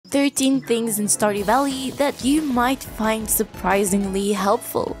13 things in Stardew Valley that you might find surprisingly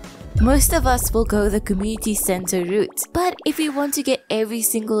helpful. Most of us will go the community center route, but if we want to get every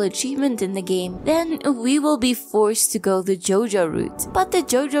single achievement in the game, then we will be forced to go the Joja route. But the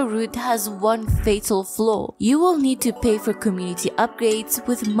Joja route has one fatal flaw. You will need to pay for community upgrades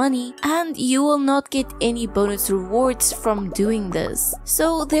with money, and you will not get any bonus rewards from doing this.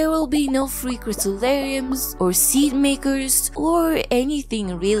 So there will be no free crystallariums or seed makers or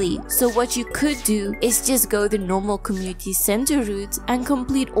anything really. So what you could do is just go the normal community center route and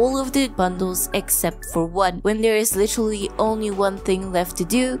complete all of the bundles except for one. When there is literally only one thing left to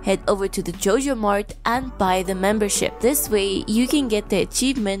do, head over to the Joja Mart and buy the membership. This way you can get the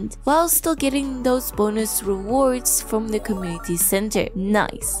achievement while still getting those bonus rewards from the community center.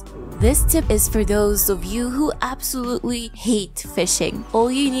 Nice. This tip is for those of you who absolutely hate fishing.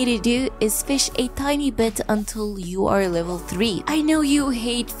 All you need to do is fish a tiny bit until you are level 3. I know you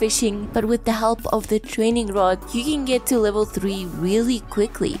hate fishing, but with the help of the training rod, you can get to level 3 really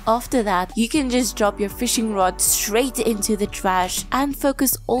quickly. After that, you can just drop your fishing rod straight into the trash and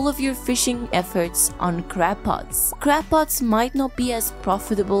focus all of your fishing efforts on crab pots. Crab pots might not be as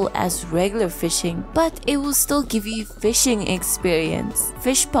profitable as regular fishing, but it will still give you fishing experience.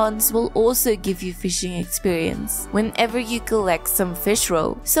 Fish ponds will also give you fishing experience whenever you collect some fish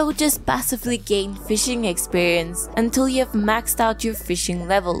roe. So just passively gain fishing experience until you have maxed out your fishing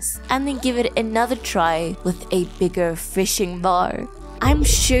levels, and then give it another try with a bigger fishing bar. I'm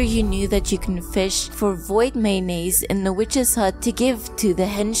sure you knew that you can fish for void mayonnaise in the witch's hut to give to the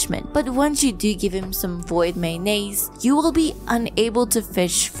henchman, but once you do give him some void mayonnaise, you will be unable to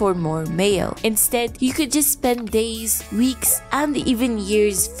fish for more mayo. Instead, you could just spend days, weeks, and even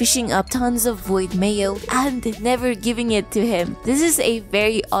years fishing up tons of void mayo and never giving it to him. This is a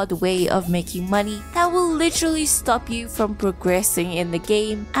very odd way of making money that will literally stop you from progressing in the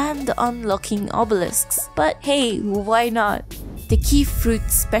game and unlocking obelisks. But hey, why not? The key fruit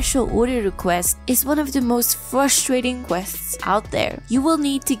special order request is one of the most frustrating quests out there. You will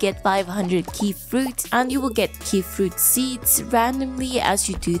need to get 500 key fruit, and you will get key fruit seeds randomly as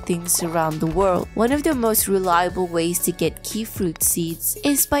you do things around the world. One of the most reliable ways to get key fruit seeds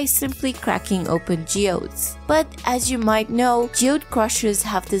is by simply cracking open geodes. But as you might know, geode crushers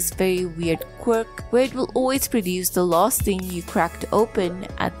have this very weird quirk where it will always produce the last thing you cracked open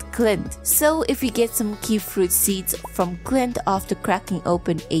at Clint. So if you get some key fruit seeds from Clint after cracking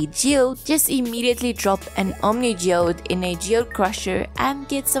open a geode, just immediately drop an omni geode in a geode crusher and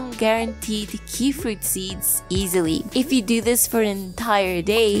get some guaranteed key fruit seeds easily. If you do this for an entire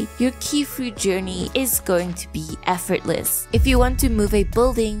day, your key fruit journey is going to be effortless. If you want to move a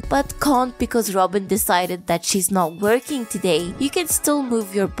building but can't because Robin decided that she's not working today, you can still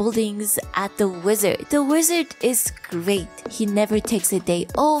move your buildings at the wizard. The wizard is great. He never takes a day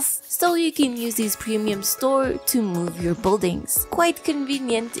off, so you can use his premium store to move your buildings. Quite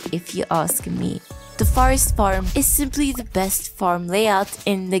convenient if you ask me. The forest farm is simply the best farm layout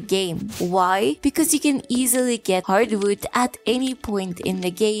in the game. Why? Because you can easily get hardwood at any point in the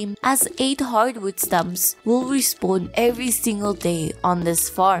game, as 8 hardwood stumps will respawn every single day on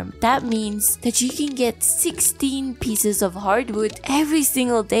this farm. That means that you can get 16 pieces of hardwood every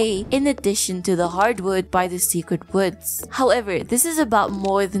single day in addition to the hardwood by the secret woods. However, this is about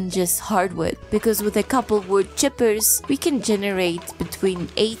more than just hardwood, because with a couple wood chippers, we can generate between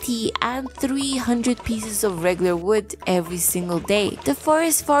 80 and 300 pieces of regular wood every single day. The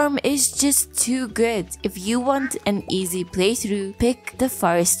forest farm is just too good. If you want an easy playthrough, pick the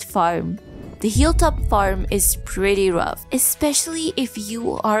forest farm. The Hilltop Farm is pretty rough, especially if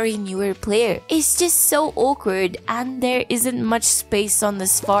you are a newer player. It's just so awkward and there isn't much space on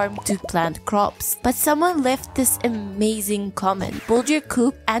this farm to plant crops. But someone left this amazing comment: build your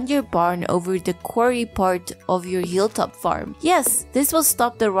coop and your barn over the quarry part of your Hilltop Farm. Yes, this will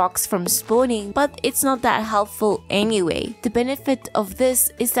stop the rocks from spawning, but it's not that helpful anyway. The benefit of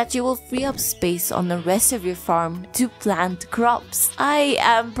this is that you will free up space on the rest of your farm to plant crops. I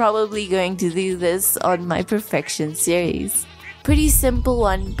am probably going to do this on my perfection series. Pretty simple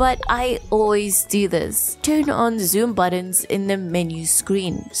one, but I always do this. Turn on zoom buttons in the menu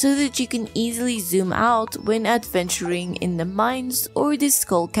screen so that you can easily zoom out when adventuring in the mines or the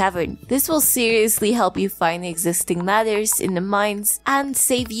skull cavern. This will seriously help you find existing ladders in the mines and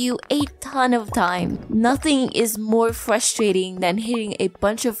save you a ton of time. Nothing is more frustrating than hitting a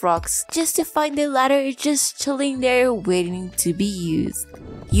bunch of rocks just to find a ladder just chilling there waiting to be used.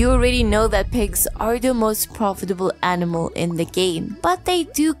 You already know that pigs are the most profitable animal in the game, but they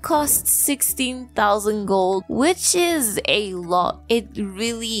do cost 16,000 gold, which is a lot. It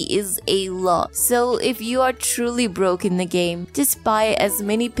really is a lot. So if you are truly broke in the game, just buy as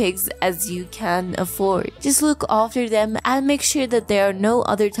many pigs as you can afford. Just look after them and make sure that there are no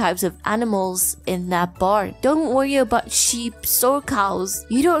other types of animals in that barn. Don't worry about sheep or cows.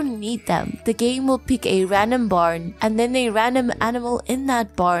 You don't need them. The game will pick a random barn, and then a random animal in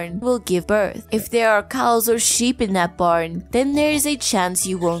that barn will give birth. If there are cows or sheep in that barn, then there is a chance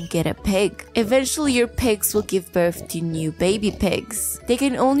you won't get a pig. Eventually your pigs will give birth to new baby pigs. They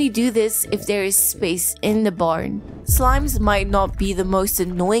can only do this if there is space in the barn. Slimes might not be the most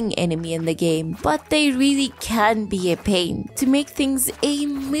annoying enemy in the game, but they really can be a pain. To make things a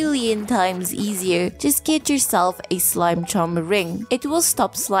million times easier, just get yourself a slime charmer ring. It will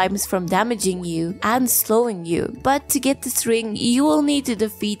stop slimes from damaging you and slowing you. But to get this ring, you will need to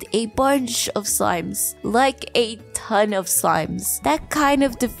defeat a bunch of slimes, like a ton of slimes. That kind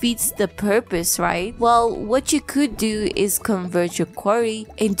of defeats the purpose, right? Well, what you could do is convert your quarry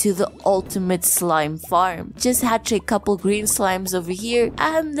into the ultimate slime farm. Just hatch a couple green slimes over here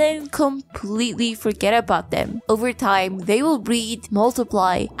and then completely forget about them. Over time, they will breed,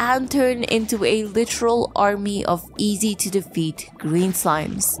 multiply, and turn into a literal army of easy to defeat green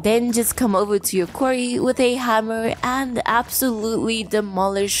slimes. Then just come over to your quarry with a hammer and absolutely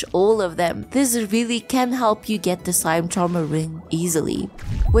demolish all of them. This really can help you get the slime charmer ring easily.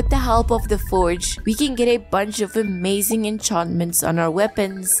 With the help of the forge, we can get a bunch of amazing enchantments on our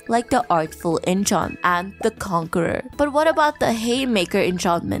weapons, like the Artful enchant and the Conqueror. But what about the Haymaker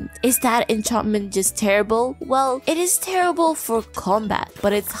enchantment? Is that enchantment just terrible? Well, it is terrible for combat,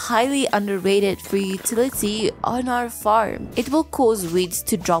 but it's highly underrated for utility on our farm. It will cause weeds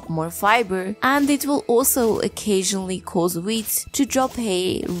to drop more fiber, and it will also occasionally cause weeds to drop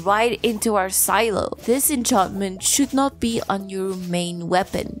hay right into our silo. This enchantment should not be on your main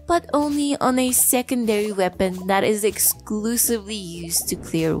weapon, but only on a secondary weapon that is exclusively used to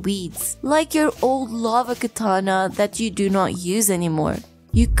clear weeds, like your old lava katana that you do not use anymore.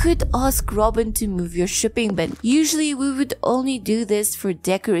 You could ask Robin to move your shipping bin. Usually we would only do this for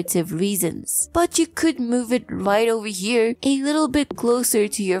decorative reasons, but you could move it right over here, a little bit closer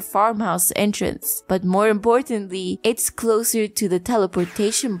to your farmhouse entrance. But more importantly, it's closer to the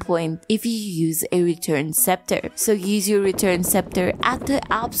teleportation point if you use a return scepter. So use your return scepter at the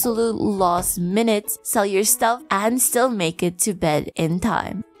absolute last minute, sell your stuff, and still make it to bed in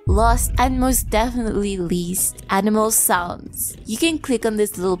time. Last and most definitely least, animal sounds. You can click on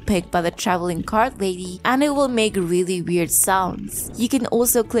this little pic by the traveling cart lady and it will make really weird sounds. You can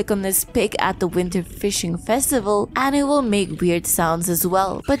also click on this pic at the winter fishing festival and it will make weird sounds as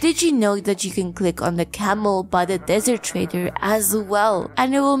well. But did you know that you can click on the camel by the desert trader as well,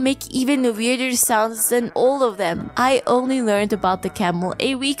 and it will make even weirder sounds than all of them? I only learned about the camel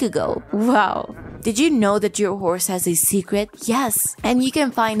a week ago. Wow. Did you know that your horse has a secret? Yes, and you can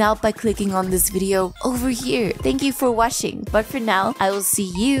find out by clicking on this video over here. Thank you for watching, but for now, I will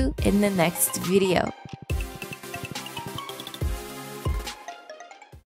see you in the next video.